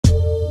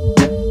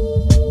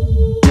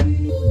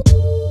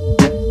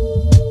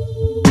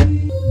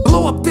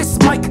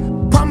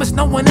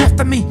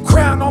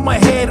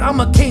I'm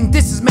a king,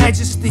 this is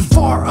majesty.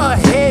 Far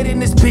ahead in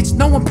this bitch,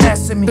 no one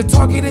passing me. The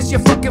target is your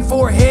fucking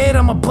forehead,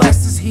 I'ma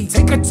blast this heat.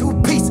 Take a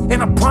two-piece,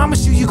 and I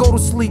promise you, you go to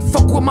sleep.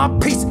 Fuck with my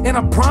piece, and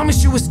I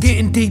promise you it's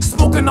getting deep.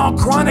 Smoking all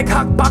chronic,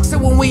 hot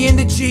boxing when we in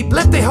the Jeep.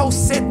 Let the hoe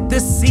sit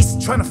this cease,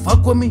 tryna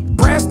fuck with me.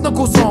 Brass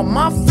knuckles on,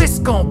 my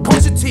fist gon'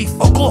 punch your teeth.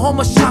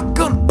 Oklahoma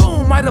shotgun,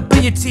 boom, right up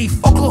in your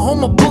teeth.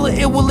 Oklahoma bullet,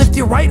 it will lift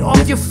you right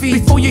off your feet.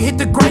 Before you hit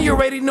the ground, you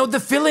already know the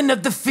feeling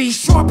of defeat.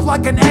 Sharp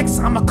like an axe,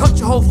 I'ma cut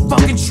your whole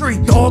fucking tree.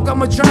 Dog,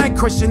 I'm a giant,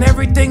 crushing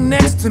everything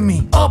next to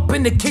me. Up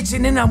in the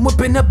kitchen and I'm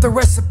whipping up the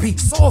recipe.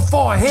 So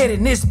far ahead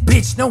in this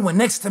bitch, no one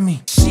next to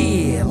me.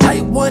 Shit,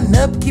 light one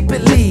up, keep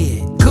it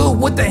lit. Good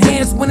with the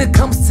hands when it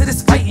comes to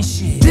this fighting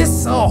shit.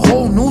 This a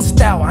whole new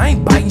style, I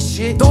ain't biting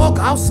shit. Dog,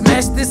 I'll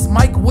smash this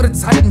mic with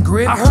a Titan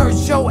grip. I heard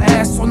your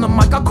ass on the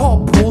mic, I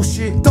call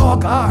bullshit.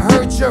 Dog, I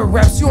heard your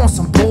raps, you on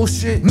some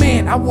bullshit.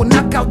 Man, I will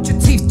knock out your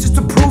teeth just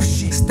to prove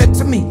shit. Step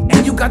to me,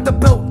 and you got the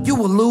belt, you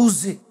will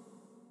lose it.